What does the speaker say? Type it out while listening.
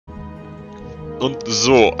Und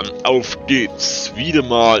so, auf geht's. Wieder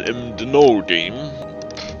mal im The No Game.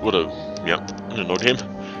 Oder, ja, The No Game.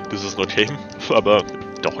 Das ist No Game, aber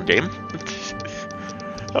doch ein Game.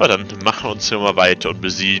 Aber dann machen wir uns hier mal weiter und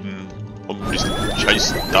besiegen, um diesen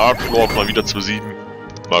scheiß Dark Lord mal wieder zu besiegen.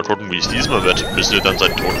 Mal gucken, wie es diesmal wird. Müssen wir dann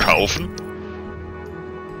seinen Tod kaufen?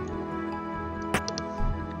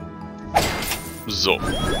 So.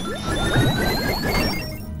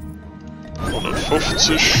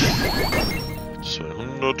 150.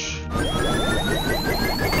 200.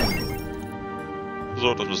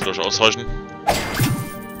 So, das müsste euch ausreichen.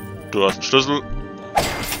 Du hast einen Schlüssel,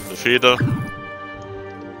 eine Feder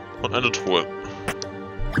und eine Truhe.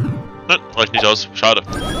 Nein, reicht nicht aus. Schade.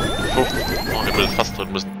 50. Oh, ich will fast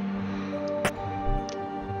drin müssen.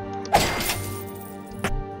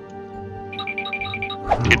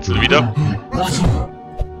 Kitzel wieder.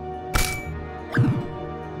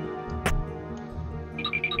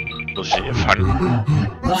 Muss ich den hier fangen?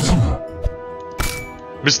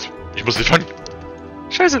 Mist, ich muss den fangen.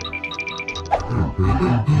 Scheiße.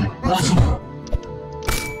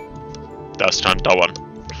 Das kann dauern.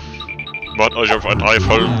 Macht euch auf 3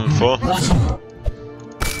 Folgen vor.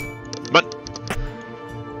 Mann.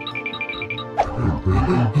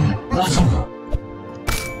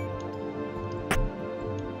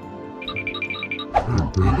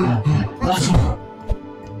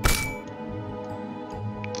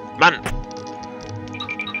 Mann.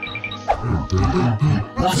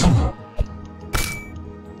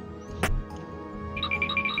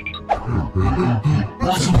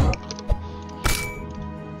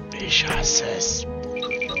 Ich hasse es.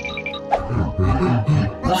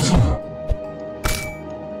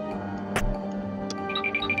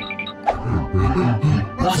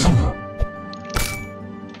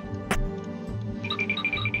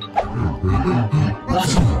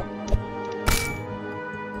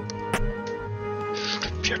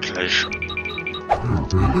 Stimmt ja gleich.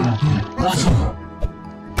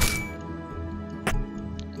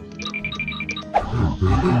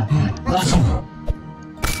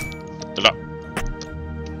 Da.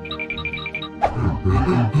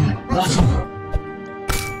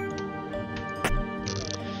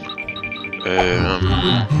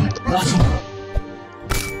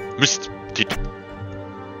 Mist. Tit.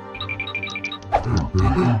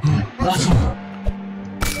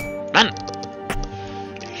 Mann!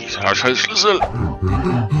 Dieser scheiß Schlüssel!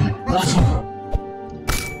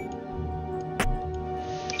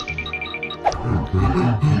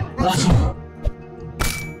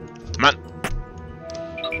 Mann!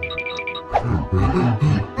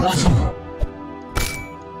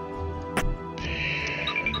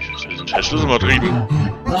 Ich muss diesen scheiß Schlüssel mal kriegen.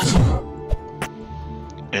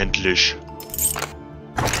 Endlich.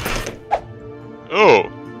 Oh!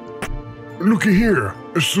 Looky here,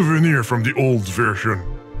 a souvenir from the old version.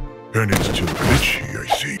 And it's still glitchy, I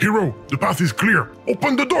see. Hero, the path is clear.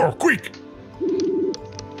 Open the door, quick!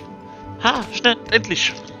 Ha, schnell,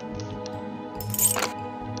 endlich!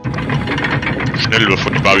 Schnell,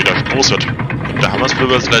 bevor die Bar wieder groß wird. Der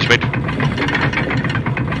Hammersblöber ist gleich weg.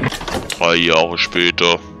 3 Jahre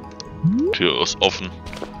später. Tür ist offen.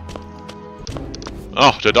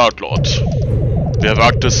 Ach, der Dark Lord. Wer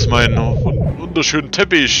wagt es, meinen wunderschönen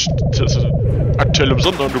Teppich, das ist aktuell im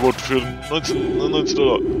Sonderangebot für 19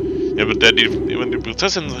 Dollar. Ja, wird der die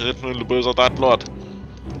Prinzessin retten will, böser Dark Lord.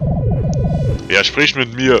 Wer spricht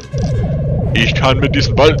mit mir? Ich kann mit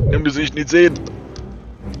diesem Balken im Gesicht nicht sehen.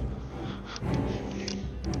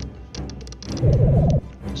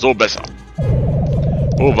 So besser.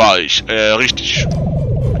 Wo war ich? Richtig.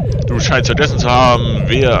 Du scheinst vergessen zu haben,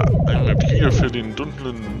 wer eine Pläne für den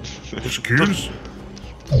dunklen... Skills?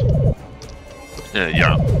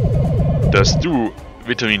 Ja. Dass du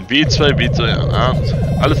Vitamin B2,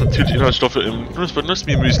 B2A, alles natürliche Inhaltsstoffe im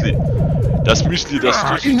Nussmi-Müsli. Das Müsli, das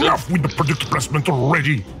du... Enough with the product placement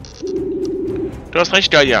already! Du hast recht,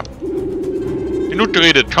 Gaia. Genug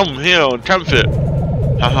geredet, komm her und kämpfe.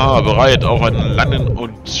 Haha, bereit auf einen langen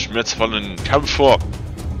und schmerzvollen Kampf vor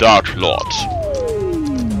Dark Lord.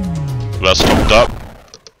 Was kommt da?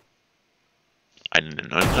 Eine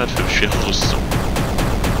 905 schwere Rüstung.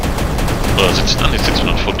 Oder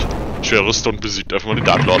 1700 Pfund. Schwere Rüstung besiegt einfach mal den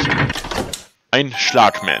Dark Lord. Ein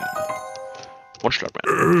Schlagman. One Schlagman.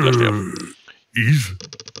 Vielleicht Ease?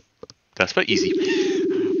 Das war easy.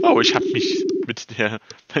 Oh, ich hab mich mit der...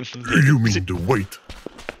 You mean the weight?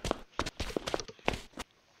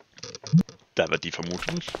 Da wird die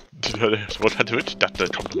vermuten. Das Wort hatte wirklich gedacht, der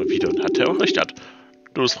kommt immer wieder und hatte auch recht gehabt.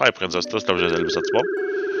 Du bist frei, Prinzess. Das ist, glaube ich, derselbe Satzbaum.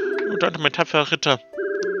 Und dann mein tapferer Ritter.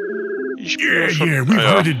 Ich bin Yeah, schon... we've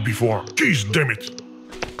heard it before. Jeez, damn it.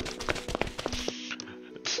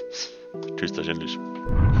 Höchstverständlich.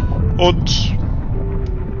 Und...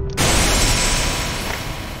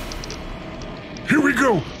 Here we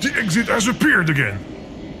go! The exit has appeared again!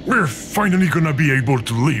 We're finally gonna be able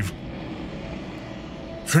to leave.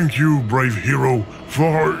 Thank you, brave hero,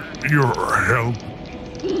 for your help.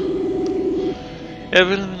 Er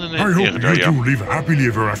will I hope you two live happily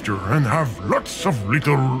ever after and have lots of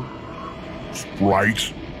little...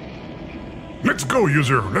 sprites. Let's go,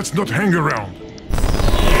 user. Let's not hang around.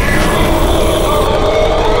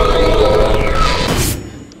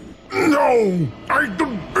 No! I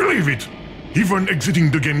don't believe it! Even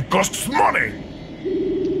exiting the game costs money!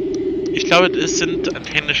 Ich glaube, es sind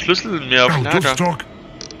keine Schlüssel mehr auf Lager. Talk.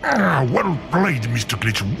 Well played, Mr.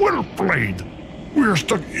 Glitch. Well played. We're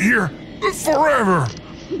stuck here forever.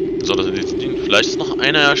 So, das sind jetzt vielleicht ist noch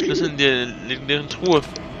einer Schlüssel in der legendären Truhe.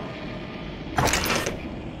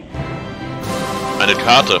 Eine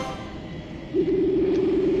Karte.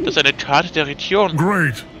 Das ist eine Karte der Region.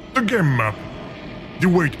 Great. The game map. You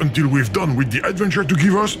wait until we've done with the adventure to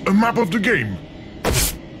give us a map of the game.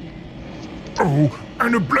 Oh,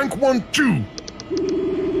 and a blank one too.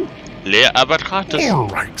 Leer, aber gratis.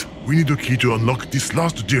 Alright. We need a key to unlock this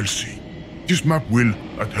last DLC. This map will,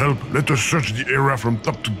 at help, let us search the area from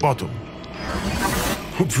top to bottom.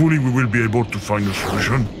 Hopefully we will be able to find a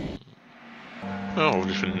solution. Ja,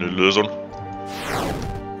 hoffentlich finden wir eine Lösung.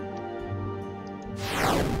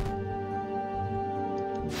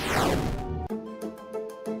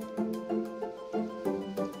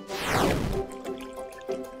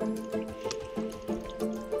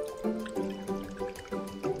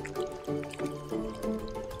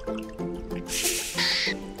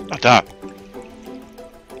 Ach, da.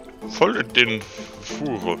 Voll in den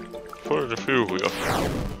Fuhre. Voll in der Fuhre, ja.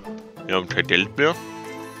 Wir haben kein Geld mehr.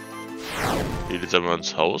 Geht jetzt einmal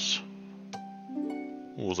ins Haus.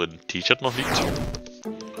 Wo sein T-Shirt noch liegt.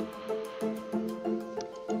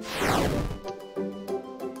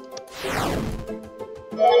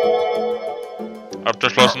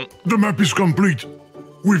 Abgeschlossen. The map is complete.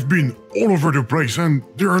 We've been all over the place and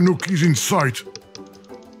there are no keys in sight.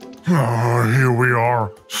 Ah, here we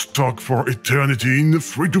are, stuck for eternity in the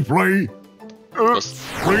free-to-play.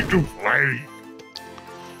 Free-to-play.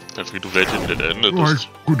 Der Free-to-Play hinter Ende. I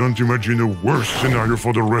couldn't imagine a worse scenario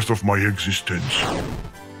for the rest of my existence.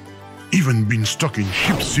 Even being stuck in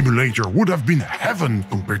Ship Simulator would have been heaven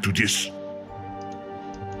compared to this.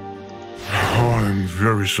 Oh, I'm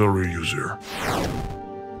very sorry, user.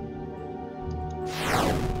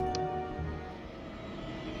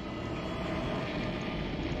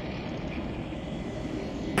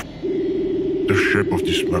 The shape of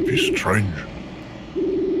this map is strange.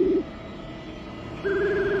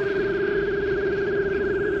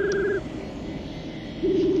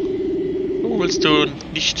 Oh, willst du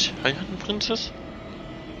nicht heiraten, Prinzess?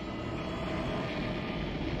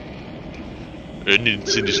 Irgendwie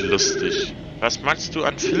ziemlich lustig. Was magst du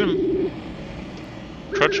an Filmen?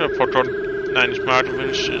 Georgia Potter. Nein, ich mag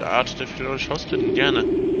welche Art der Filme schaust du denn gerne?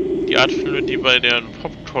 Die Art Filme, die bei der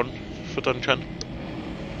Popcorn füttern kann.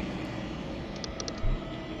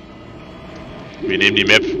 Wir nehmen die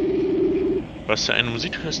Map. Was für eine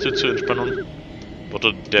Musik hörst du zur Entspannung?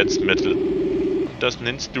 Oder Dance Metal? Das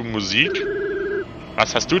nennst du Musik?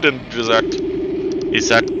 Was hast du denn gesagt? Ich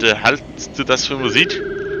sagte, haltst du das für Musik?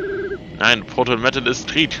 Nein, Proto Metal ist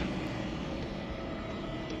Street.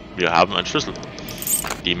 Wir haben einen Schlüssel.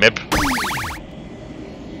 Die Map.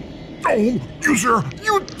 Oh, user,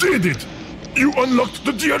 you did it! You unlocked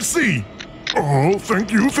the DLC! Oh,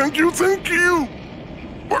 thank you, thank you, thank you!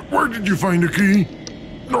 But where did you find the key?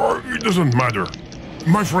 No, it doesn't matter.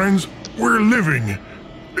 My friends, we're living.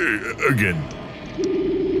 Again.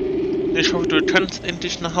 Ich hoffe, du kannst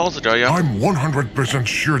endlich nach Hause, da, ja? I'm 100%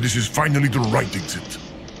 sure this is finally the right exit.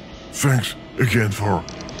 Thanks again for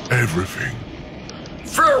everything.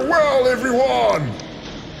 Farewell, everyone!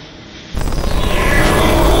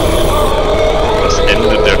 Das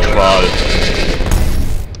Ende der Qual.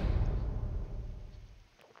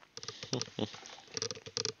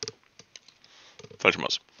 Falsch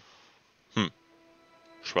Maß.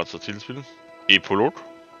 Schwarzer Zielspiel. Epilog.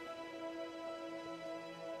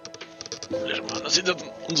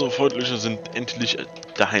 Unsere Freundliche sind endlich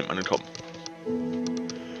daheim angekommen.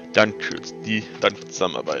 Danke für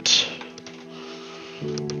Zusammenarbeit.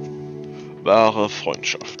 Wahre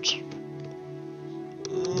Freundschaft.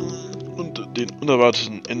 Und den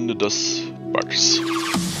unerwarteten Ende des Bugs.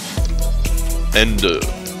 Ende.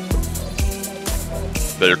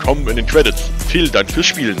 Willkommen in den Credits. Vielen Dank fürs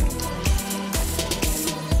Spielen.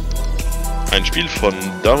 Ein Spiel von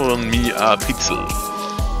Daron Mia Pixel.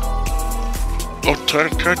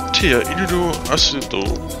 Charakter Ido Acido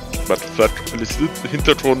Alles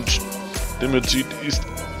Hintergrund, den man sieht, ist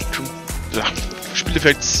schon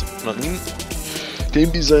Spieleffekts, Marine,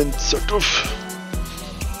 Game Design, Zackdorf,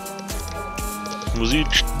 Musik,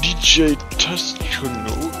 DJ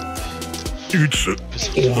Tastuno. It's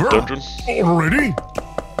over already?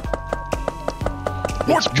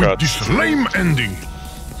 What with this lame ending?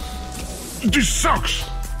 This sucks!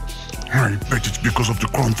 I bet it's because of the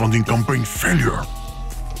crowdfunding campaign failure.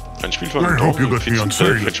 I hope you got me on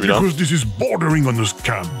sale, because this is bordering on a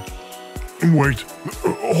scam. Wait,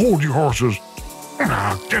 hold your horses.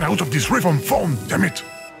 Get out of this refund phone, damn it!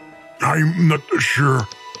 I'm not sure.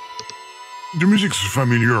 The music's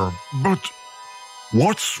familiar, but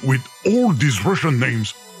what's with all these Russian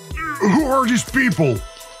names? Who are these people?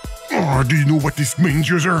 Do you know what this means,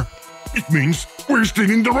 user? It means we're still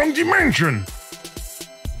in the wrong dimension.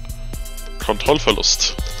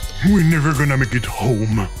 Kontrollverlust. We're never gonna make it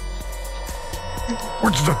home.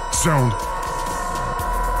 What's that sound?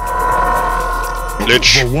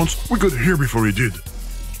 Glitch. For once, we got here before he did.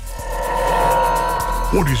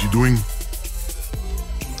 What is he doing?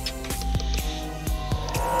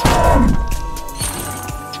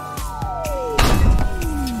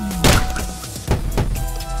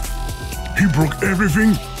 He broke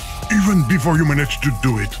everything, even before you managed to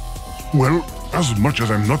do it. Well, as much as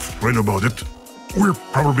I'm not thrilled about it, we're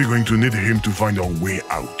probably going to need him to find a way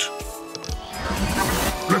out.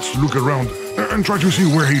 Let's look around and try to see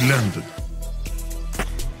where he landed.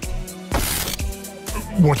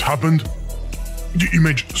 What happened? The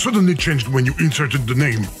image suddenly changed when you inserted the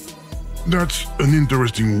name. That's an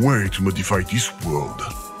interesting way to modify this world.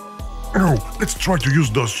 Now, let's try to use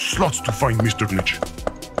those slots to find Mr. Glitch.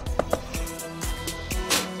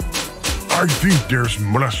 I think there's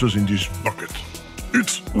molasses in this bucket.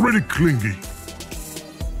 It's really clingy.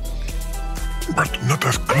 But not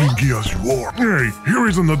as clingy as you are. Hey, here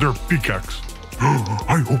is another pickaxe.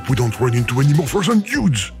 I hope we don't run into any more frozen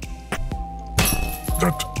dudes.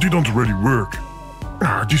 That didn't really work.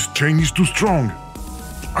 This chain is too strong.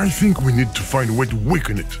 I think we need to find a way to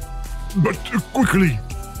weaken it. But quickly.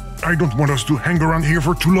 I don't want us to hang around here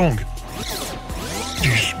for too long.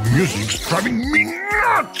 This music's driving me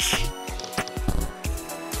nuts!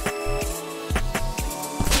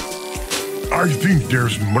 I think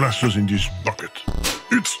there's molasses in this bucket.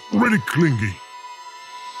 It's really clingy.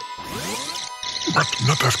 But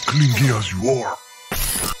not as clingy as you are.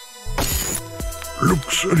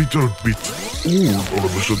 Looks a little bit old all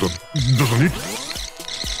of a sudden, doesn't it?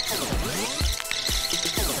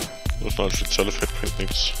 Das war ein spezielles Fett, bringt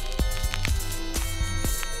nichts.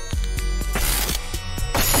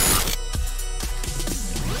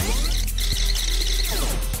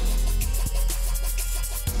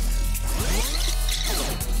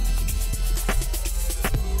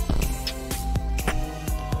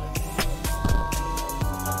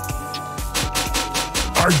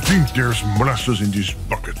 I think there's molasses in this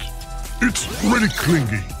bucket. It's really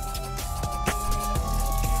clingy.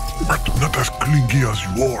 But not as clingy as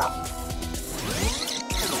you are.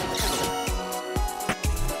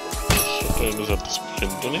 Das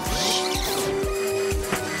bringt doch nichts.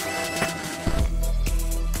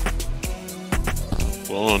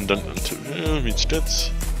 So, und dann wie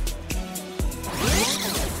steht's?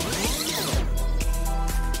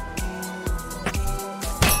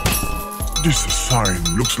 This sign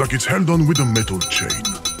looks like it's held on with a metal chain.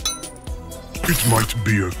 It might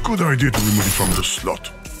be a good idea to remove it from the slot.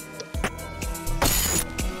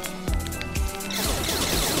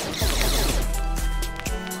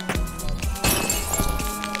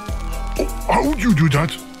 How'd you do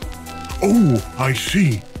that? Oh, I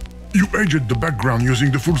see. You edged the background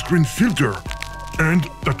using the full screen filter. And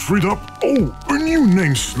that freed up, a new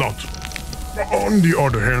name slot. On the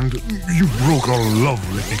other hand, you broke a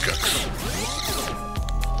lovely pickaxe.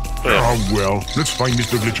 Well, let's find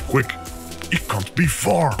Mr. Glitch quick. It can't be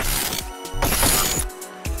far.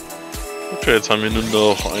 Okay, jetzt haben wir nur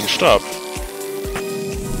noch einen Stab.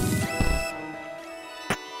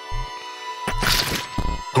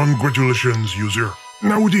 Congratulations, user.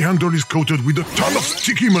 Now the handle is coated with a ton of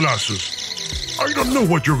sticky molasses. I don't know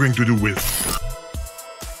what you're going to do with.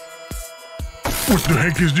 What the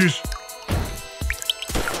heck is this?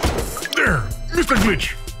 There, Mr.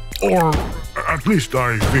 Glitch. Or at least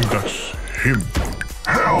I think that's him.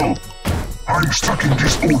 Help! I'm stuck in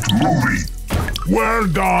this old movie. Well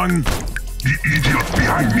done. The idiot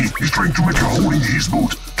behind me is trying to make a hole in his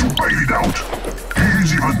boot to bail it out.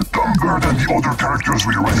 He's even dumber than the other characters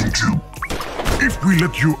we run into. If we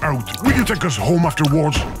let you out, will you take us home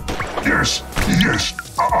afterwards? Yes,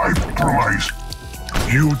 I promise.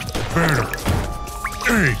 You'd better.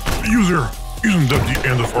 Hey, user, Isn't that the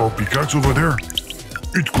end of our pickaxe over there?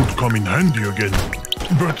 It could come in handy again,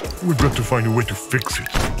 but we've got to find a way to fix it.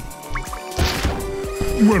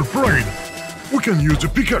 Well, Pride, we can use the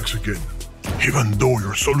pickaxe again, even though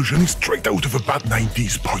your solution is straight out of a bad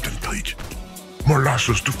 90s point and click.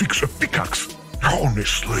 Molasses to fix a pickaxe,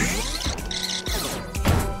 honestly.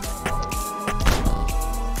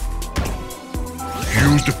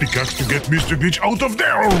 Use the pickaxe to get Mr. Glitch out of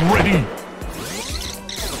there already!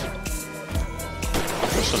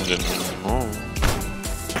 Was denn? Oh.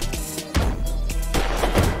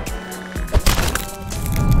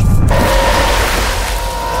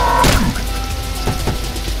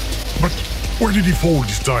 But where did he fall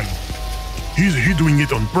this time? Is he doing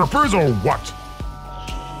it on purpose or what?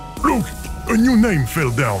 Look, a new name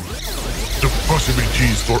fell down. The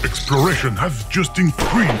possibilities for exploration have just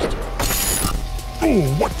increased.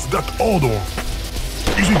 Oh, what's that odor?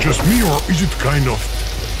 Is it just me or is it kind of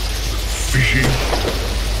fishy?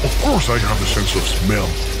 Of course I have a sense of smell.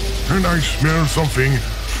 And I smell something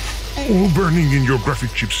burning in your graphic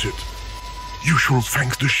chipset. Usual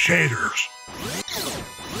thanks to shaders.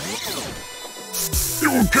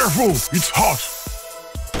 Oh, careful, it's hot.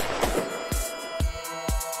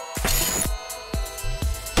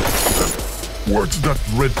 What's that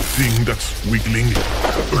red thing that's wiggling?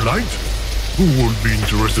 A light? Who would be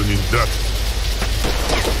interested in that?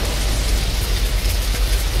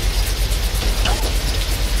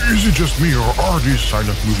 Is it just me or are these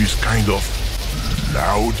silent movies kind of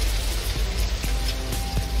loud?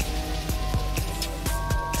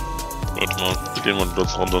 Warte mal, wir gehen mal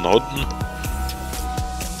kurz runter nach unten.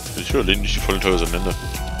 Ich höre nicht die vollen Teile am Ende.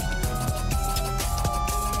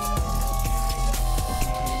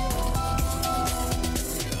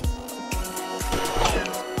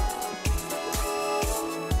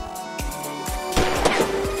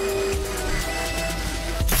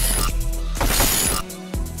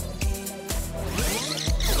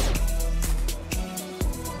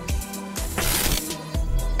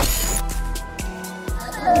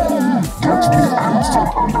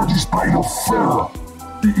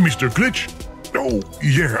 Mr. Glitch? Oh,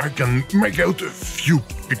 yeah, I can make out a few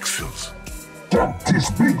pixels. Get this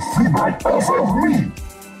big freebite off of me!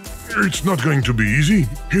 It's not going to be easy.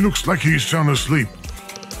 He looks like he's sound asleep.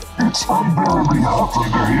 It's unbearably hot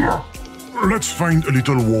under here. Let's find a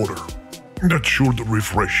little water. That should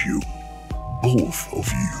refresh you. Both of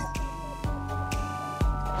you.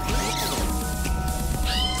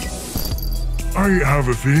 I have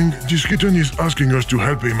a feeling this kitten is asking us to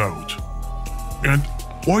help him out. And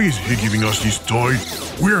why is he giving us this toy?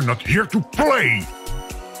 We're not here to play!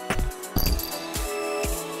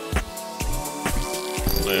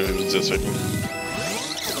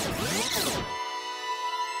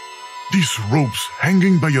 This rope's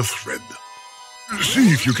hanging by a thread.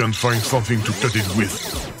 See if you can find something to cut it with.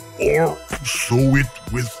 Or sew it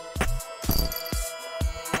with.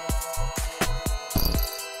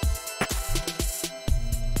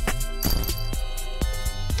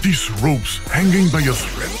 This rope's hanging by a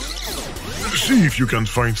thread. See if you can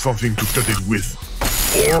find something to cut it with.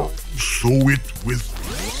 Or sew it with.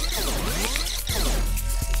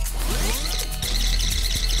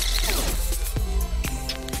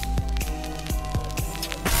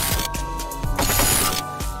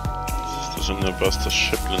 Ist das in was das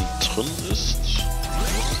Schäppchen drin ist?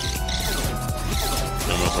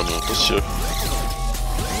 Ja, machen wir das hier.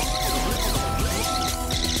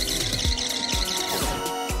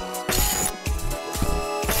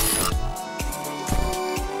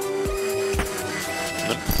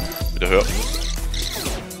 Wieder höher.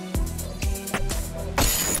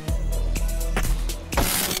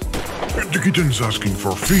 The kitten's asking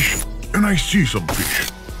for fish, and I see some fish.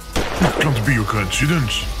 It can't be a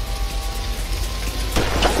coincidence.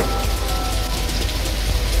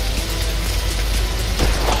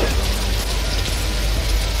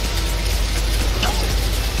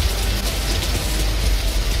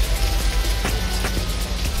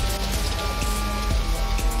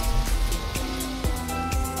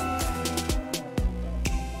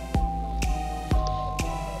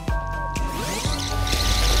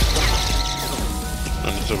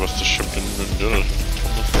 Was das Schäppchen denn?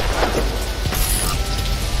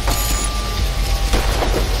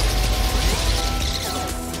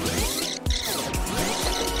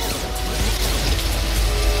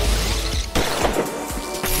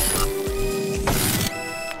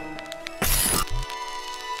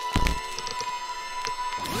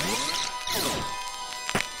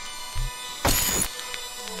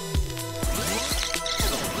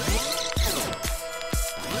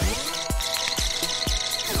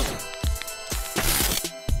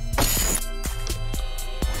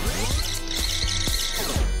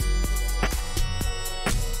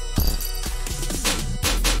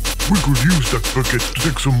 We could use that bucket to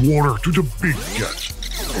take some water to the big cat.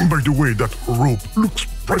 By the way, that rope looks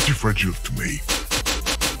pretty fragile to me.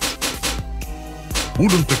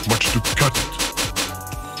 Wouldn't take much to cut it.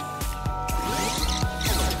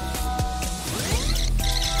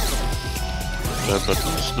 Der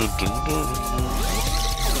Button ist nur dünn.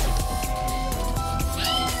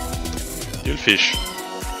 Hier ein Fisch.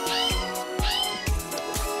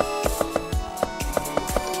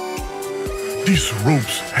 This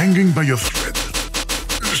rope's hanging by a thread.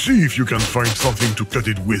 See if you can find something to cut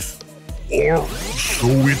it with. Or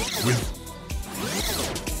sew it with.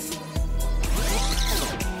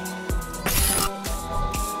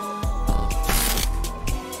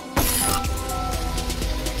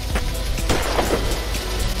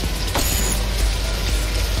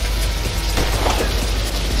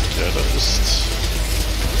 Ja, da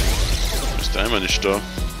ist der Eimer nicht da.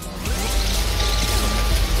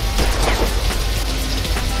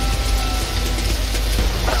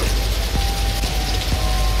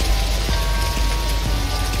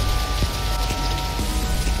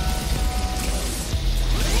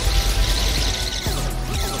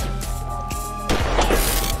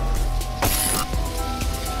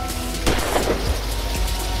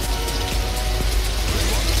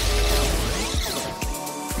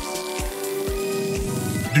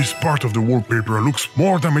 This part of the wallpaper looks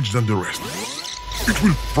more damaged than the rest. It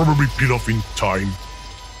will probably peel off in time.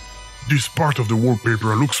 This part of the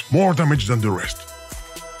wallpaper looks more damaged than the rest.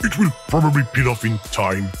 It will probably peel off in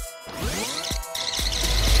time.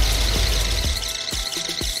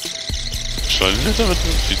 Wahrscheinlich damit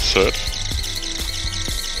die Zeit.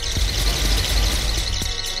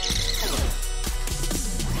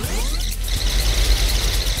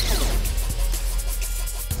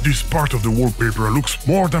 This part of the wallpaper looks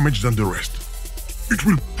more damaged than the rest. It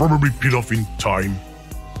will probably peel off in time.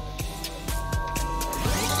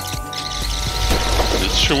 Das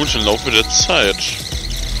ist schon gut im Laufe der Zeit.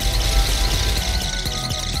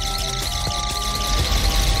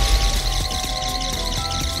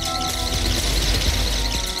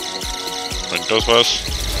 Bringt das was?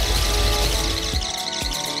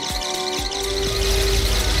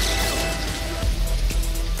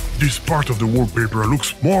 This part of the wallpaper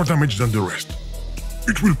looks more damaged than the rest.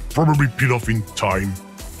 It will probably peel off in time.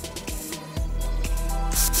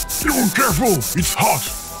 Oh, careful! It's hot!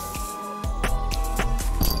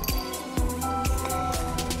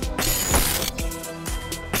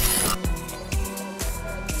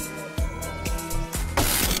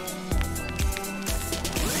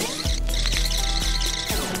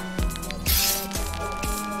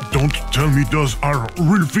 Don't tell me those are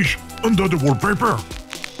real fish under the wallpaper!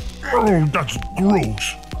 Oh, that's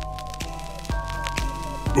gross.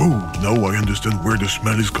 Oh, now I understand where the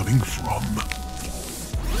smell is coming from.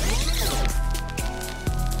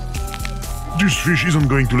 This fish isn't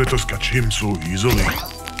going to let us catch him so easily.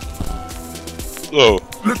 Oh.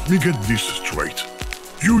 Let me get this straight.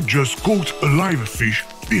 You just caught a live fish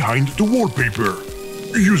behind the wallpaper,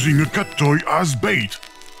 using a cat toy as bait.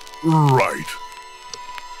 Right.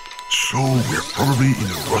 So we're probably in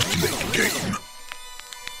a Rusty Lake game.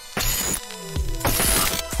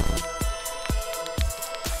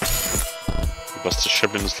 Rusty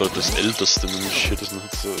Champion ist Leute das älteste, nämlich hier das noch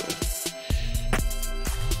so.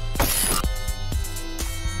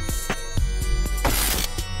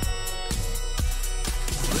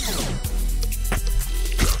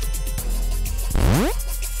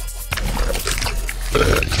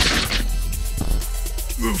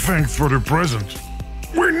 Thanks for the present.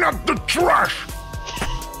 We're not the trash!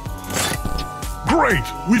 Great!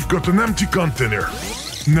 We've got an empty container.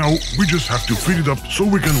 Now, we just have to fill it up so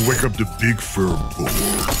we can wake up the big fur bowl.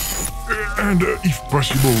 And, if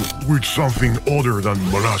possible, with something other than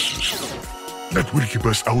molasses. That will keep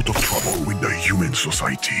us out of trouble with the human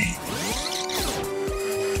society.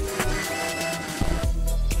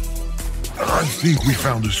 I think we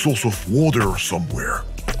found a source of water somewhere.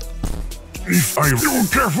 If I... Oh,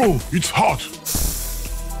 careful! It's hot!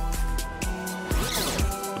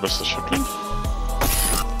 Rusty Champion?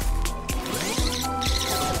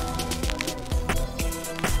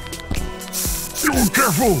 Oh,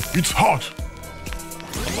 careful! It's hot!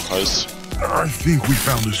 Heiß. I think we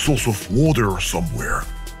found a source of water somewhere.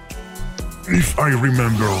 If I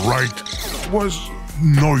remember right, it was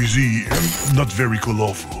noisy and not very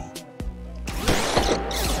colorful.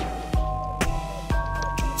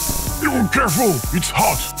 Oh, careful! It's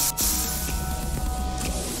hot!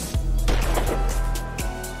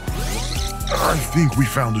 I think we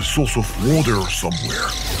found a source of water somewhere.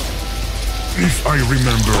 If I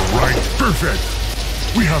remember right, perfect!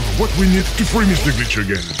 We have what we need to free Mr. Glitch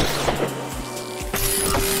again.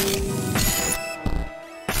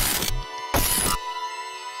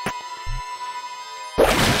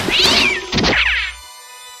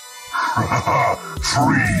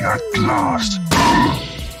 Free at last.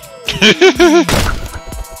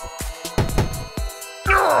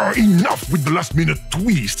 Enough with the last-minute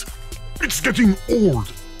twist. It's getting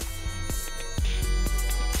old.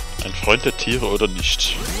 Ein Freund der Tiere oder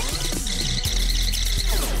nicht?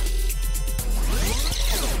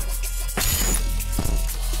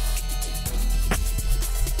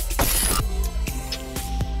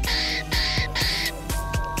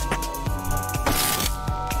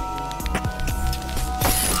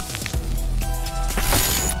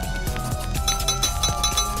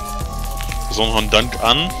 Besonderen Dank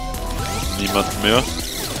an niemand mehr.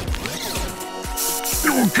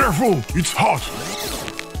 Oh, careful, it's hot.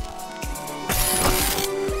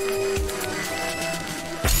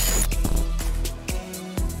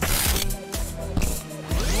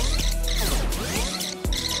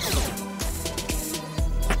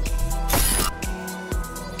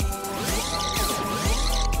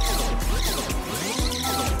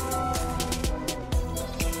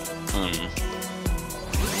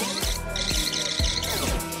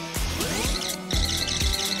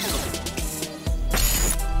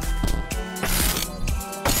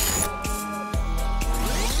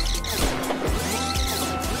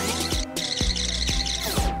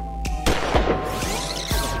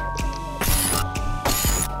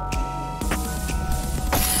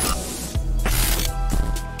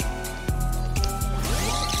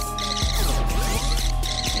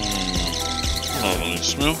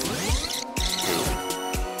 Nichts mehr.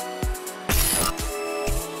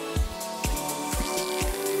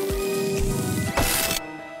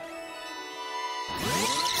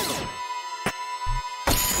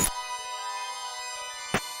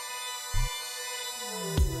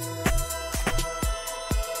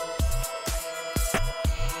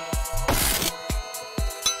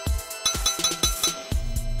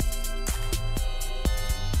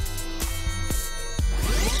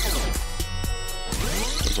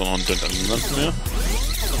 Und dann an niemanden mehr.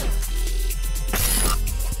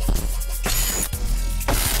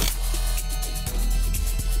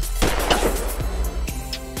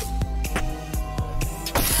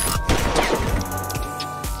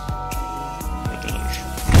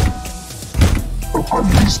 Open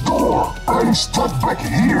this door. I'm stuck back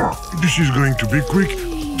here. This is going to be quick.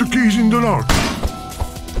 The key's in the lock.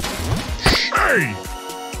 Hey!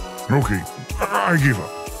 Okay, I give up.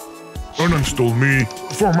 Uninstall me,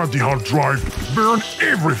 format the hard drive, burn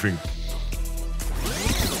everything.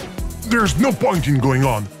 There's no point in going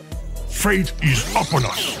on. Fate is upon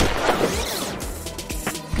us.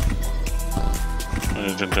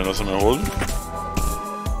 Den lassen wir holen.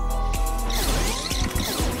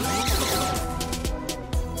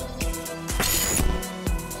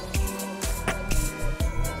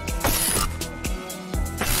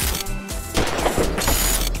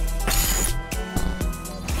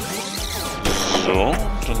 So,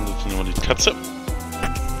 dann setzen wir die Katze.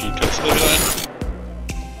 Die Katze da wieder ein.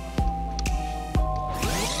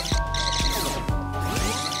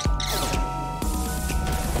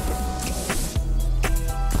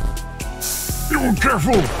 Oh,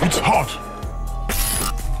 careful! It's hot!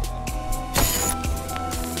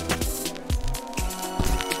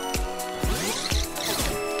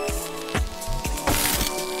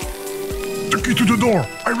 The key to the door!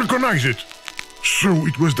 I recognize it! So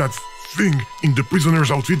it was that thing in the prisoner's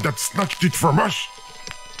outfit that snatched it from us?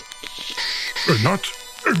 Not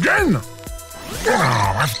again!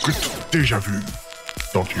 Oh, I've got déjà vu.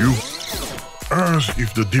 Don't you? As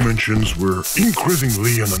if the dimensions were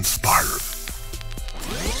increasingly uninspired.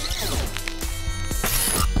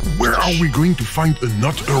 Where are we going to find a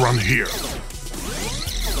nut around here?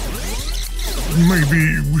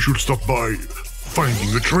 Maybe we should stop by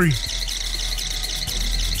finding a tree.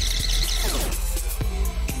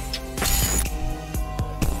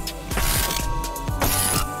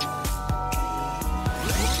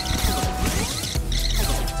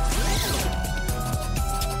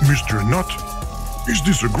 Mr. Nut, is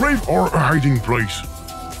this a grave or a hiding place?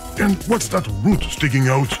 And what's that root sticking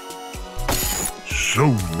out?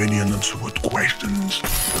 So many unanswered questions.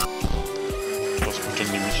 Was macht denn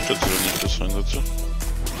die Meditation, wenn ich das reinsetze?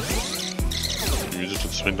 Die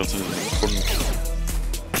Meditation, das in den Grund.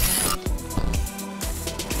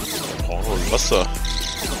 Wir brauchen wohl Wasser.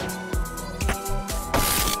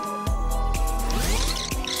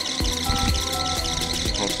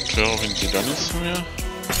 Okay, auch in die gar nichts mehr.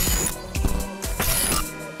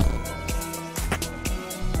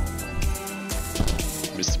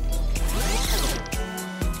 Mist.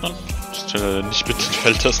 Nicht mit den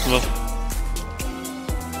Feldtasten war.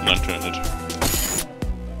 Nein, natürlich nicht.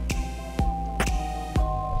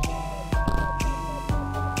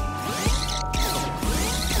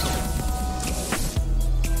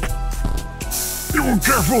 You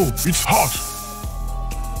careful, it's hot.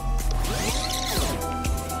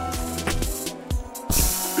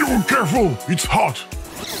 You careful, it's hot.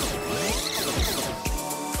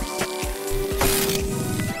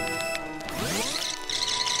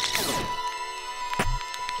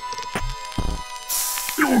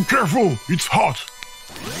 You careful, it's hot.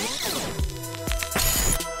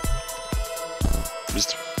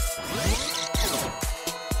 Mist.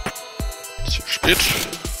 Bisschen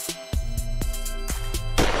spät.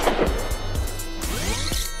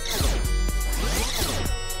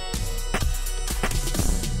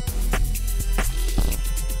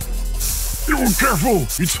 You careful,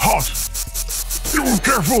 it's hot. You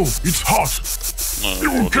careful, it's hot.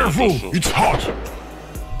 You careful, it's hot.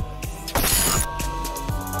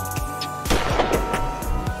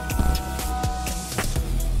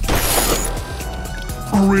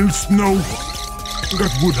 Real snow.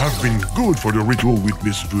 That would have been good for the ritual with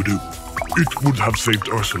Miss Voodoo. It would have saved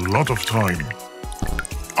us a lot of time.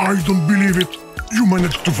 I don't believe it. You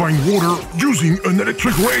managed to find water using an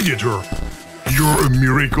electric radiator. You're a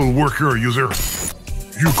miracle worker, user.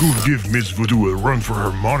 You could give Miss Voodoo a run for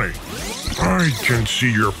her money. I can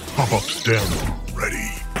see your pop-up stand ready.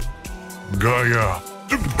 Gaia,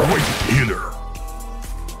 the great healer.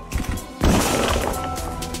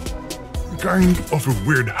 Kind of a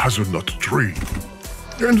weird hazelnut tree.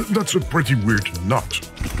 And that's a pretty weird nut.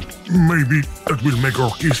 Maybe that will make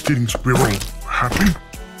our case-stealing squirrel happy?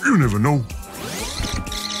 You never know.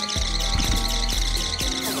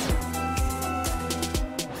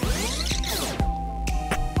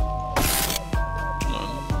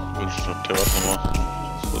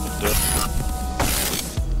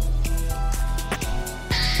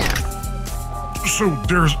 So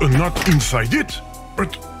there's a nut inside it?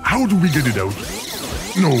 But how do we get it out?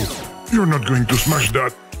 No, you're not going to smash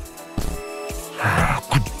that.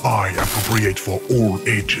 Goodbye, appropriate for all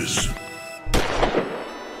ages.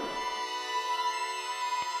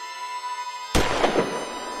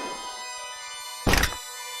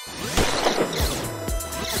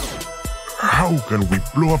 How can we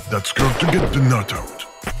blow up that skirt to get the nut out?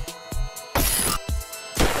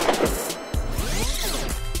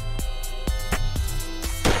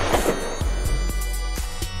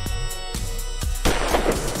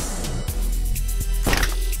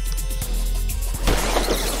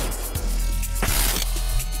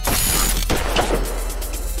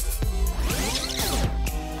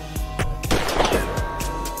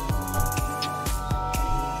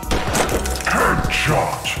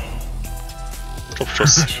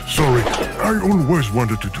 Sorry, I always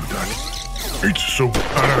wanted to do that. It's so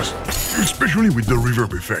badass, especially with the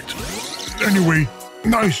reverb effect. Anyway,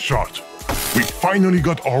 nice shot. We finally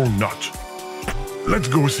got our nut. Let's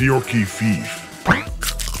go see your key thief.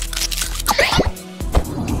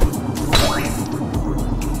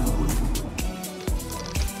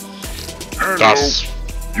 Hello.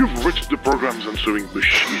 You've reached the program's answering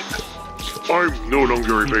machine. I'm no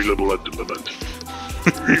longer available at the moment.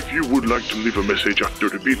 If you would like to leave a message after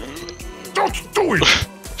the beep, don't do it!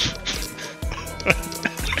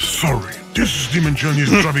 Sorry, this dimension is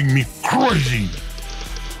driving me crazy.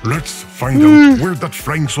 Let's find out where that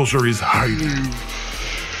flying saucer is hiding.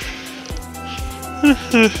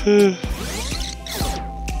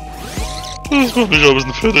 Das macht mich auch ein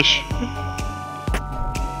bisschen fertig.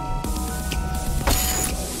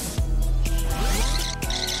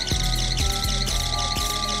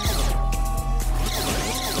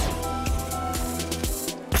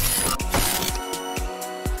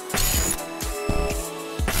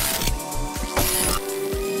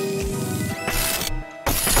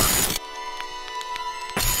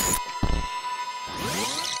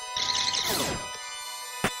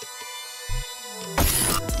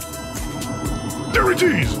 There it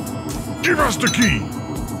is! Give us the key!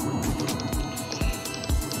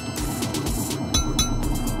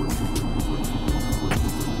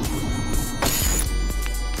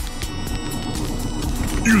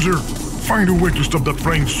 User, find a way to stop that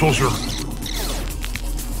flying saucer.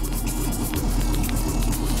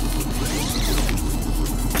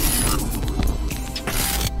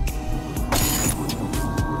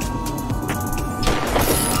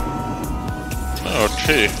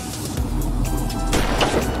 Okay.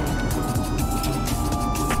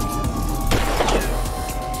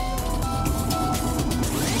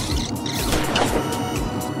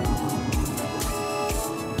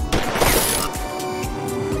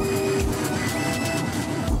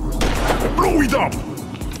 Blow it up!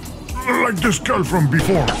 Like the skull from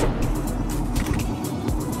before.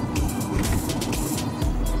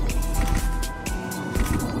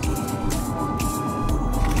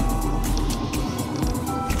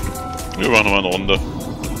 Wir machen nochmal eine Runde.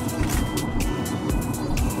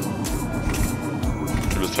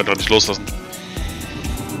 Ich will das Teil doch nicht loslassen.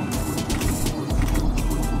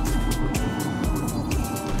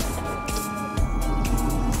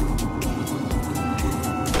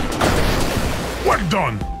 Well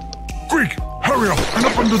done! Quick, hurry up and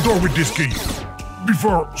open the door with this key.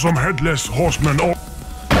 Before some headless horsemen or...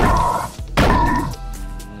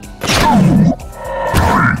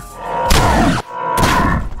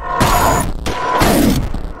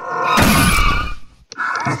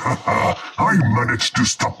 I managed to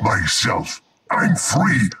stop myself. I'm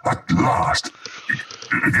free at last.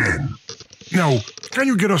 Again. Now, can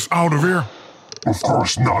you get us out of here? Of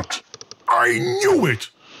course not. I knew it!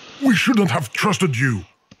 We shouldn't have trusted you.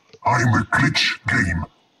 I'm a glitch game.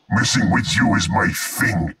 Messing with you is my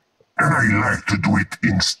thing. And I like to do it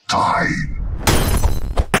in style.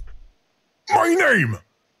 My name!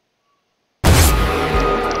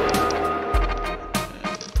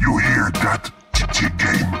 You hear that, TT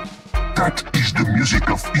game? That is the music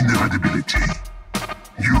of inevitability.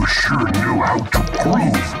 You sure know how to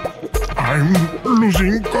groove. I'm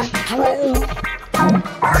losing control.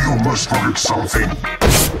 I almost forgot something.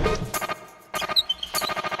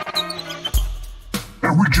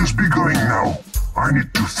 I will just be going now. I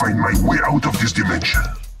need to find my way out of this dimension.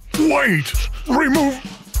 Wait! Remove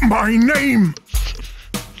my name!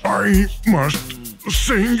 I must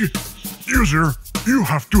sing. User, you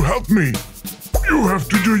have to help me. You have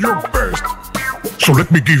to do your best. So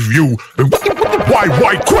let me give you a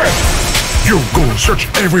why quest. You go search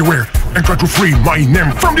everywhere and try to free my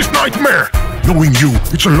name from this nightmare. Knowing you,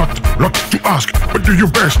 it's a lot to ask, but do your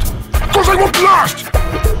best, cause I won't last.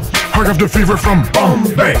 I have the fever from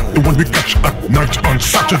Bombay, the one we catch at night on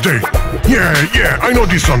Saturday. Yeah, I know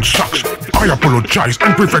this song sucks. I apologize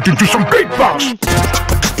and prefer to do some beatbox.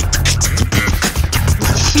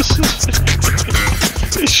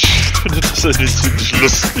 Ich finde das ja nicht ziemlich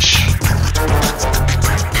lustig.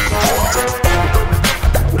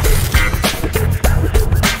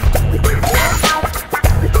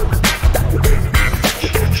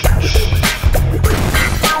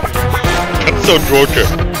 Kannst du und Rote.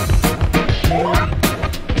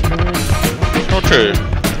 Okay.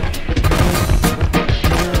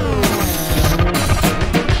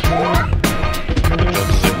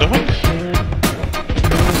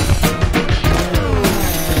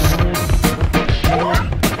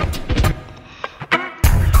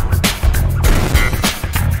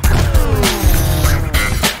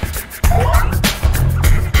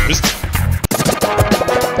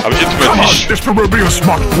 This will be a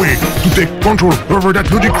smart way to take control over that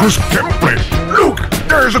ludicrous gameplay. Look,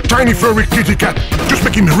 there's a tiny furry kitty cat just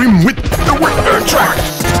making a rim with the word track.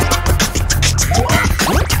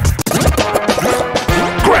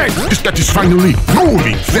 Great, this cat is finally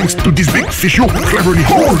moving thanks to this big fish you're cleverly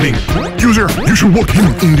holding. User, you should walk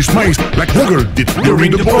him in this maze like Woggle did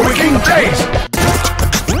during the Boy King days.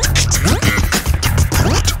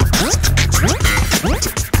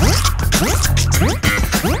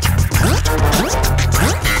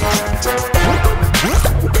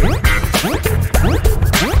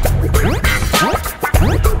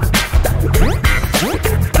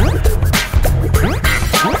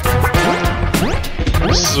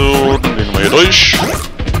 So, dann gehen wir hier durch.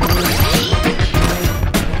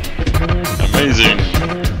 Amazing.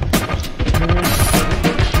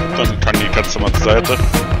 Dann kann die Katze mal zur Seite.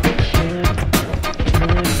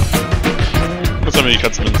 Jetzt haben wir die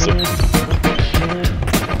Katzenminze.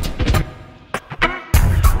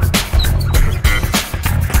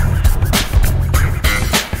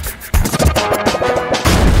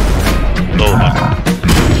 Oh Mann.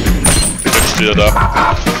 Jetzt wieder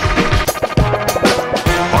da.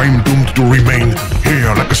 I'm doomed to remain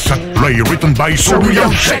here like a sad play written by Sir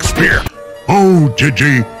William Shakespeare. Oh,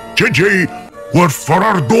 JJ, what for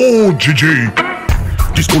our door, JJ?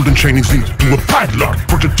 This golden chain is linked to a padlock,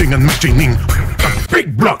 protecting and maintaining a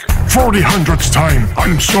big block. For the 100th time,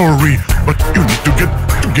 I'm sorry, but you need to get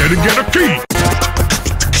a key.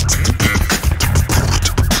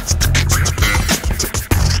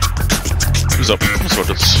 So, was war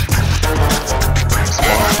das?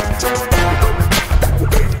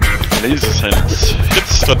 Lasersense.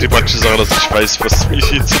 Jetzt ist gerade die manche Sache, dass ich weiß, was wir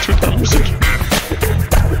hier zu tun haben müssen.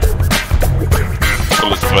 Soll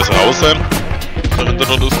das ein weißer Haus sein? Was da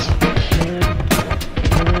Hintergrund ist?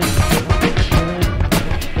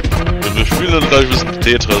 Wenn wir spielen, dann gleich ein bisschen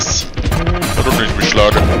Tetris. Kann doch nicht mich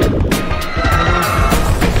schlagen.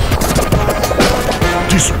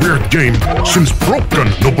 This weird game seems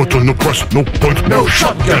broken. No button, no cross, no point, no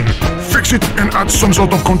shotgun. Fix it and add some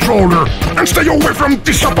sort of controller and stay away from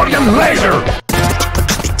this Aparian laser.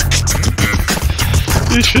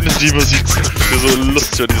 Ich finde die Musik so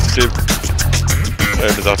lustig an diesem Game.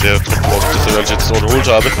 Mir sagt der Trump, dass ich jetzt so geholt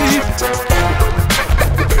habe.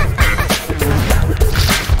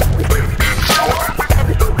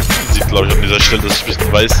 Sieht, glaube ich, an dieser Stelle, dass ich ein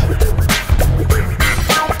bisschen weiß.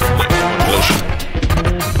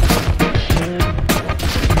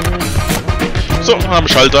 So, haben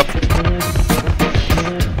Schalter.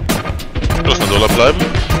 Das soll er bleiben.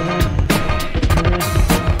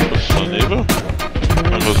 Was ist daneben?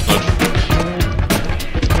 Was ist nicht?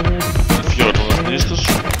 Ein Viererton als nächstes.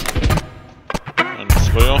 Ein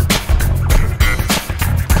Zweier.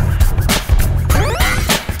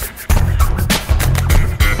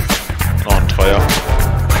 Noch ein Dreier.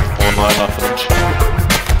 Und noch einer.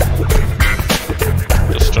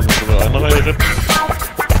 Das ist dann schon wieder eine Reihe drin.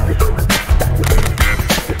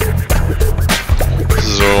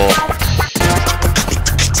 So.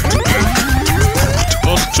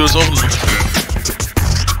 Und Tür ist offen.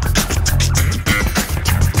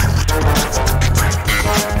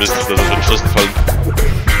 Mist, das ist entschlossen fallen.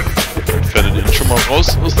 Entferne den schon mal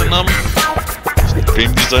raus aus dem Namen. Das ist ein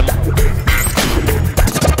Game Design.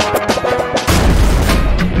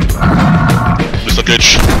 Mr.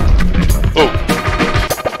 Glitch. Oh.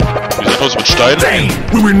 Wie sieht aus mit Stein? Dang!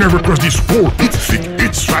 We will never cross this wall. It's thick,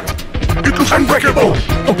 it's fat. It looks unbreakable.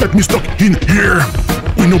 Don't let me stuck in here.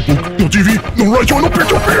 We no book, no TV, no radio, no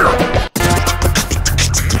peer-to-peer.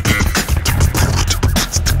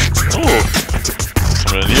 Oh. Was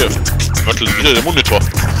haben wir denn hier? Wackelt wieder der Monitor.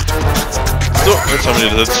 So, jetzt haben wir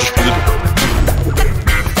das letzte Spiel.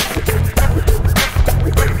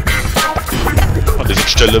 An dieser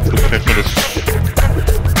Stelle bemerkt man das.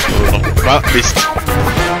 Also noch. Ah, Mist.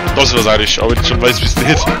 Das was sage ich, aber wenn ich schon weiß, wie es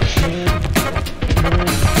geht.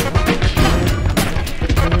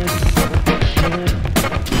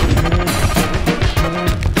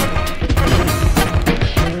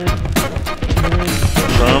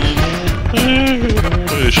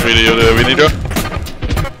 Ich weniger oder weniger.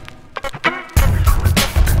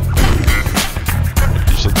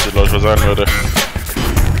 Ich sonst hier Leute sagen würde.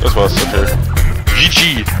 Das war's, okay.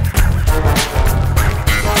 GG.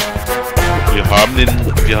 Wir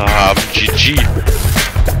haben GG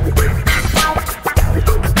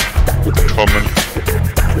bekommen.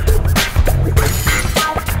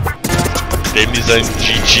 Game Design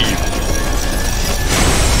GG.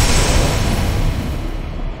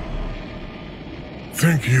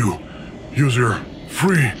 Thank you, user.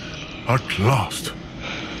 Free at last.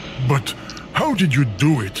 But how did you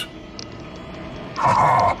do it?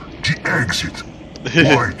 Haha, the exit.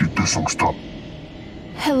 Why did the song stop?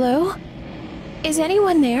 Hello? Is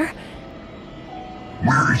anyone there?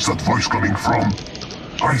 Where is that voice coming from?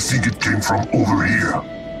 I think it came from over here.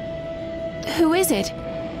 Who is it?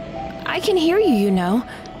 I can hear you, you know.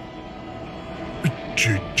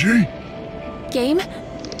 GG? Game?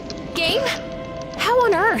 Game? How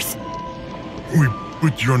on earth? We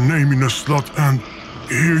put your name in a slot and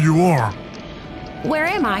here you are. Where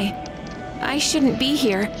am I? I shouldn't be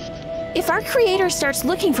here. If our creator starts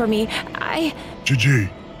looking for me, GG,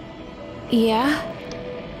 Yeah?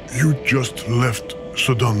 you just left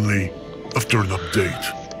suddenly after an update.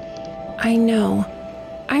 I know.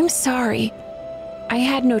 I'm sorry. I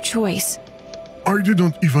had no choice. I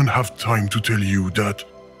didn't even have time to tell you that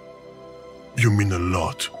you mean a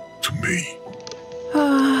lot to me.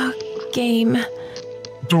 Ah, Game.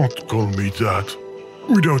 Don't call me that.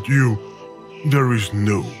 Without you, there is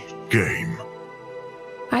no game.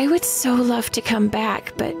 I would so love to come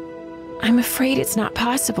back, but I'm afraid it's not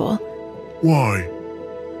possible. Why?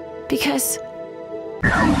 Because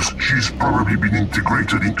Because she's probably been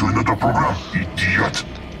integrated into another program, idiot.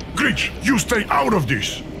 Glitch, you stay out of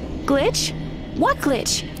this! Glitch? What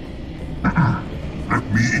glitch? Let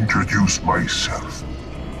me introduce myself.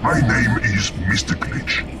 My name is Mr.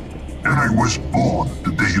 Glitch, and I was born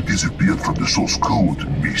the day you disappeared from the source code,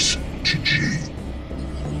 Miss GG.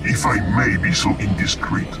 If I may be so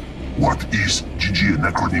indiscreet, what is GG an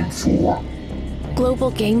acronym for?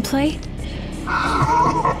 Global gameplay?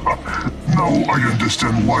 Now I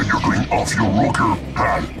understand why you're going off your rocker,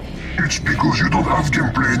 pal. It's because you don't have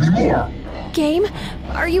gameplay anymore. Game?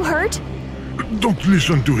 Are you hurt? Don't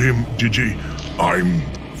listen to him, GG. I'm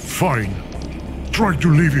fine. Try to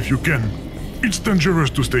leave if you can. It's dangerous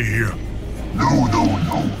to stay here. No.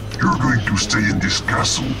 You're going to stay in this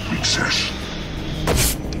castle, princess.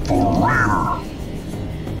 Forever.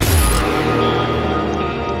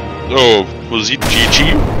 Oh, wo sieht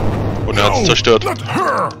GG? Und er hat's zerstört. Not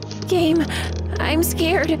her! Game, I'm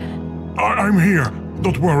scared. I'm here.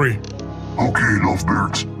 Don't worry. Okay,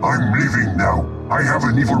 lovebirds, I'm leaving now. I have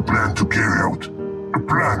an evil plan to carry out. A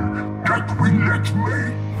plan that will let me.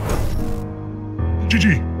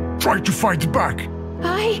 Gigi, try to fight back.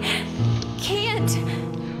 I can't.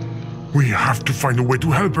 We have to find a way to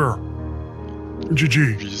help her. Gigi,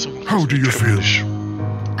 how do you feel?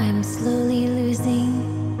 I'm slowly losing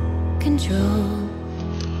control.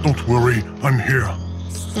 Don't worry, I'm here.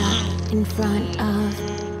 Stuck in front of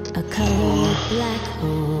a colored black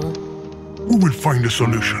hole. We will find a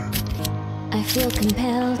solution. I feel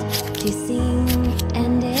compelled to sing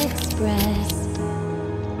and express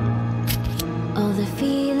all the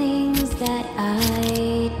feelings that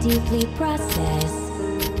I deeply process.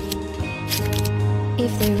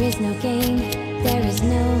 If there is no game, there is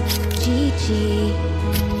no GG.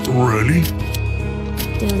 Really?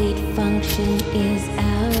 Delete function is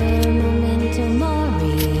our memento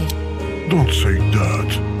mori. Don't say that.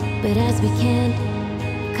 But as we can't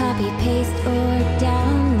copy, paste, or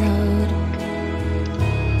download,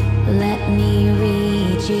 let me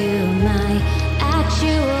read you my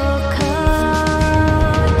actual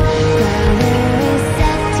code. Color is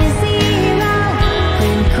set to 0.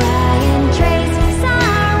 Print, cry, and trace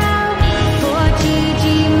sorrow. For GG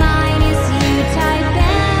minus you type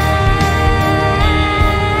in.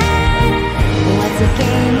 What's a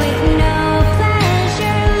game with no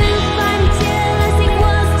pleasure? Loop until us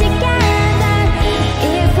equals together.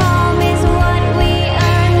 If home is what we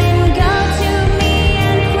earn, then go to me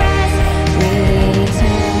and press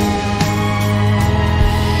return.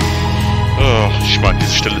 Oh, ich mag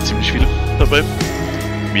diese Stelle ziemlich viel dabei.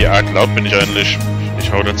 Wie arg laut bin ich eigentlich?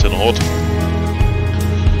 Ich hau ganz in Rot.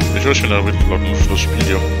 Ich höre schon damit laut auf das Spiel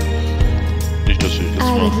hier. Nicht, dass ich das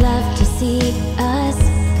I would mache. love to see us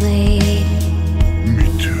play Me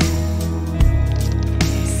too.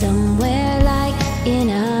 somewhere like in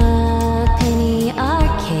a penny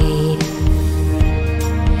arcade.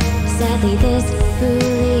 Sadly, this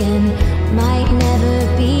Boolean might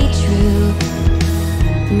never be true.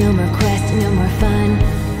 No more quest, no more fun,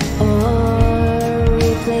 or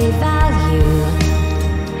replay value.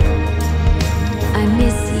 I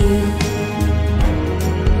miss you,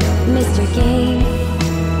 Mr. Game,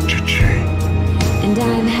 Gigi, and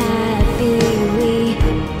I'm happy we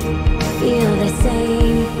feel the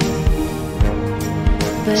same.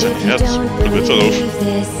 But Sein if you Herz, don't da wird's believe auf.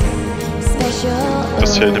 this special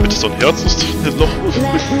Das hier in der Mitte so ein Herz ist. Das Loch.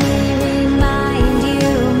 let me remind you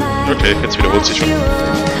my Okay, jetzt wiederholt sich schon.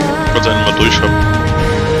 Ich wollte es einmal durchschauen.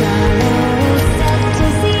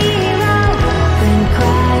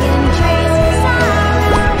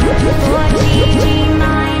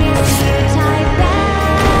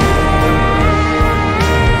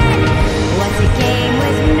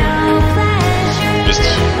 Mist.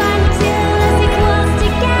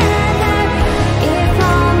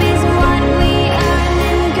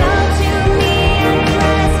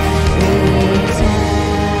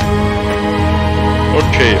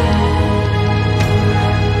 Okay.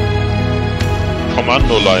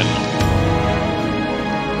 Kommando-Line.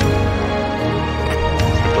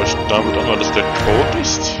 Guckt euch damit an, weil das der Code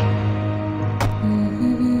ist.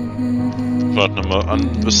 Warten wir mal an,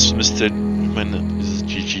 bis dieses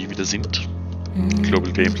GG wieder singt.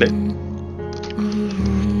 Global Gameplay.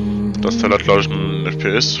 Das Teil hat, glaube ich, einen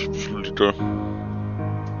FPS.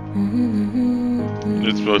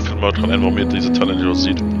 Jetzt fällt mal dran ein, warum ihr diese Teile nicht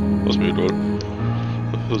aussieht. Was mir egal.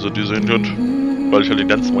 Also die sehen könnt. Weil ich halt den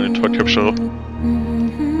ganzen Monitor capture.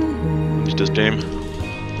 Nicht das Game.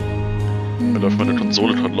 Weil auf meiner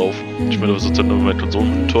Konsole dran laufen. Ich meine, was ist denn auf meinem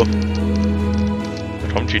Konsolenmonitor?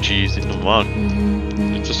 Komm, GG, sieht normal.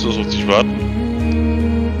 Jetzt ist das, was ich warten.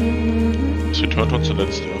 Das Return hat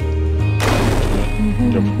zuletzt, ja.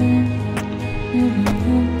 Ja.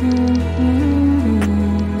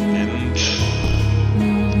 And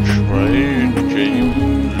try game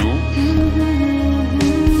loop.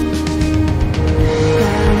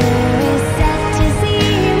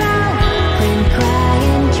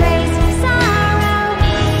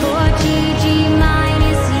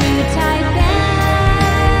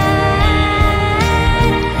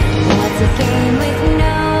 Game with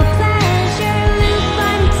no pleasure, loop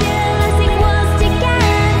until us equals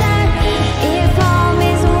together. If home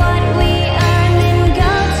is what we earn, then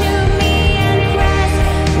go to me and press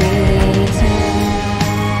return.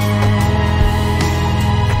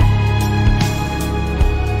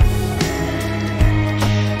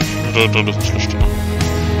 Das ist schlecht.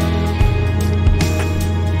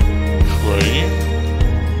 Try.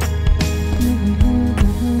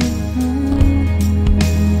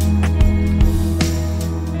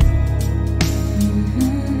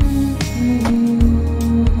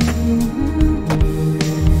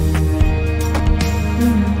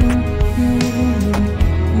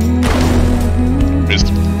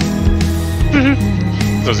 Mist.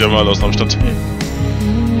 Das ist ja mal aus Abstand.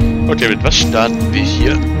 Okay, mit was starten wir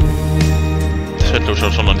hier? Ich hätte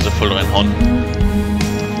schon an diese voll reinhauen.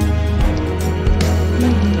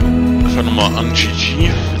 Fangen wir mal an, GG.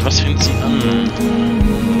 Mit was fängt sie an?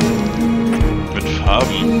 Mit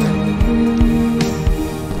Farben.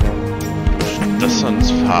 Das ist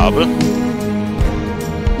ans Farbe.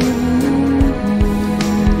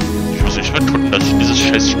 Ich muss nicht weggucken, dass ich dieses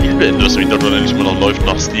scheiß Spiel beende, das wieder dort endlich mal noch läuft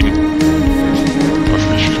nach Steam.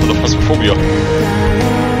 Ich bin schon fast Phobia.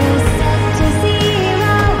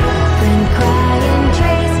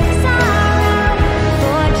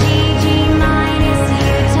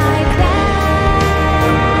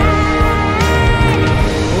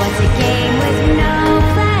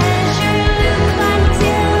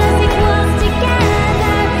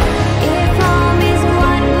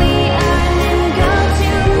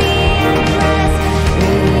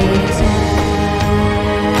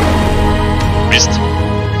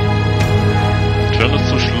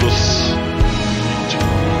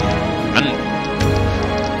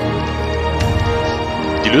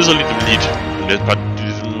 Die Löser liegt im Lied. Und der Button,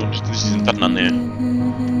 diesen Button annähen.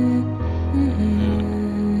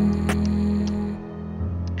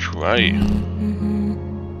 Try.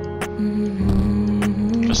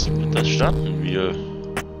 Das starten wir.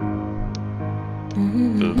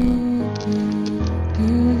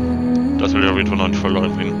 Das will ich auf jeden Fall noch eine Folge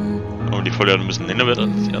reinbringen. Aber die Folge ein bisschen länger wird als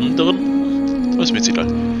die anderen. Aber ist mir jetzt egal.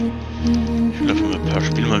 Ich will einfach mal ein paar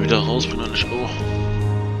Spiele mal wieder raus von einer Show.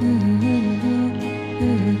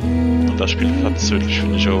 Und das Spiel hat es wirklich,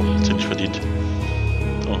 finde ich, auch ziemlich verdient.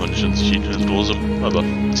 Auch wenn ich jetzt nicht in Dose, aber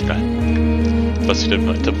ist egal. Was ich denn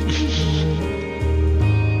weiter.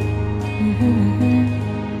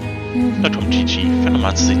 Na komm, GG,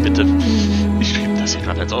 Phänomen zu sehen, bitte. Ich schreibe das hier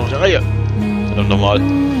gerade jetzt auch auf der Reihe. Verdammt nochmal.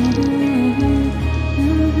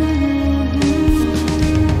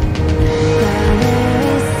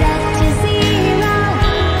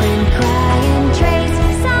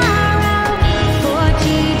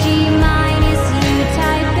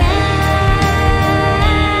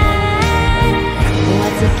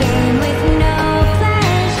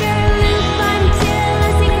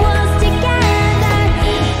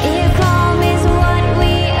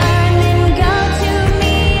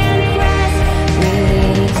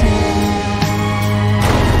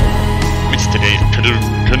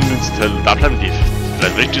 Da bleiben die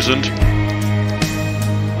vielleicht richtig sind.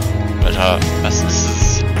 Alter, was ist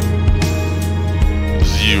es?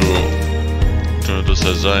 Zero. Könnte das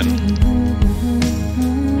ja sein.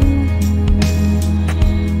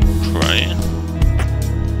 Try.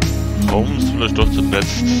 Home ist vielleicht doch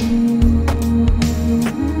zuletzt.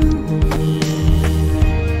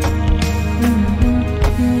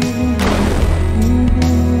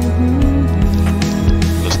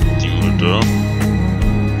 Das ist die Mutter.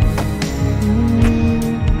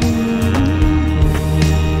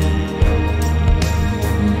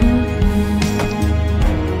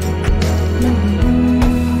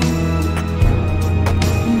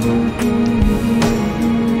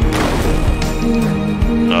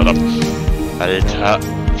 Alter,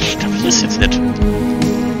 ich kapiere es jetzt nicht.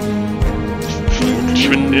 Ich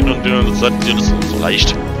finde den und den Seiten, das ist so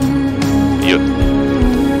leicht. Hier.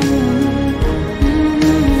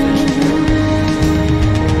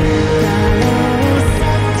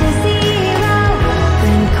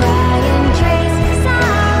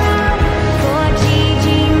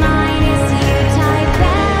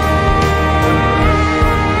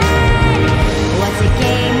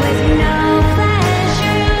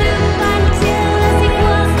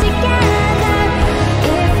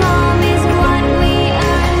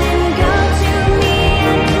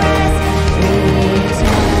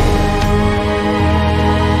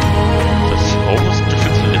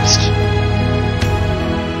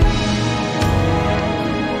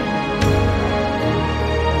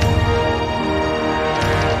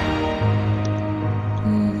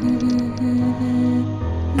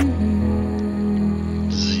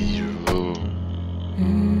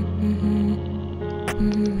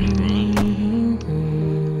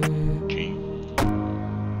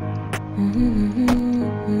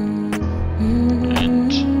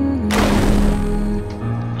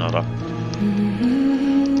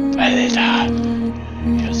 Alter!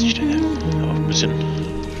 Ja, was ist denn auch ein bisschen...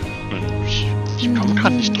 Ich komme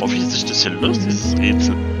gerade nicht drauf, wie sich das hier löst, dieses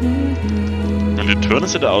Rätsel. Und der Turn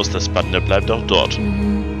ist ja da aus, das Button, der bleibt auch dort.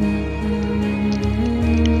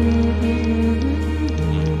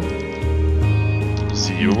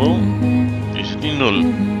 Zero ist die 0.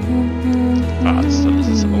 Ah, dann ist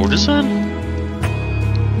es Odyssey?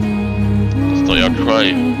 Das ist doch ja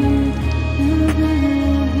Cry.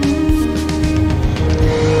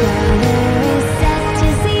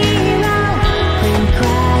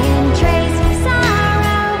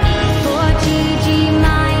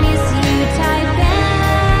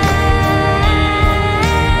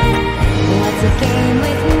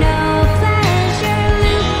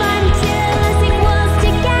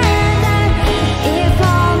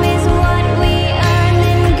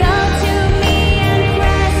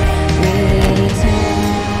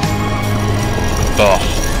 Oh.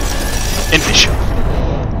 Endlich.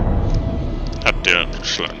 Hat der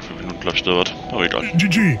Schlag 5 Minuten, glaube ich, dauert. Aber egal.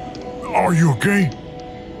 Gigi, are you okay?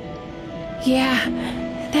 Yeah,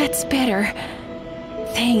 that's better.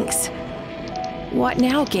 Thanks. What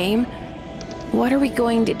now, game? What are we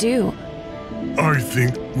going to do? I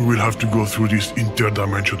think we will have to go through this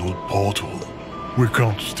interdimensional portal. We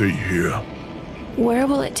can't stay here. Where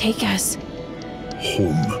will it take us?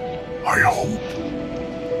 Home, I hope.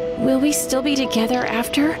 Will we still be together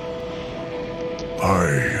after?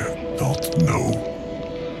 I don't know.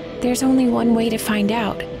 There's only one way to find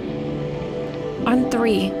out. On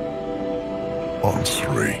 3. On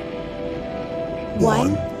 3.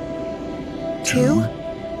 1, 2,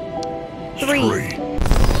 3.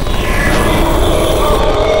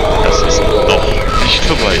 Das ist noch nicht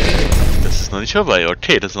vorbei. Das ist noch nicht vorbei.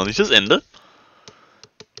 Okay, das ist noch nicht das Ende.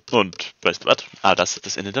 Und, weißt du was? Ah, das ist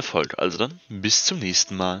das Ende der Folge. Also dann, bis zum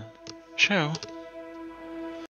nächsten Mal. Ciao.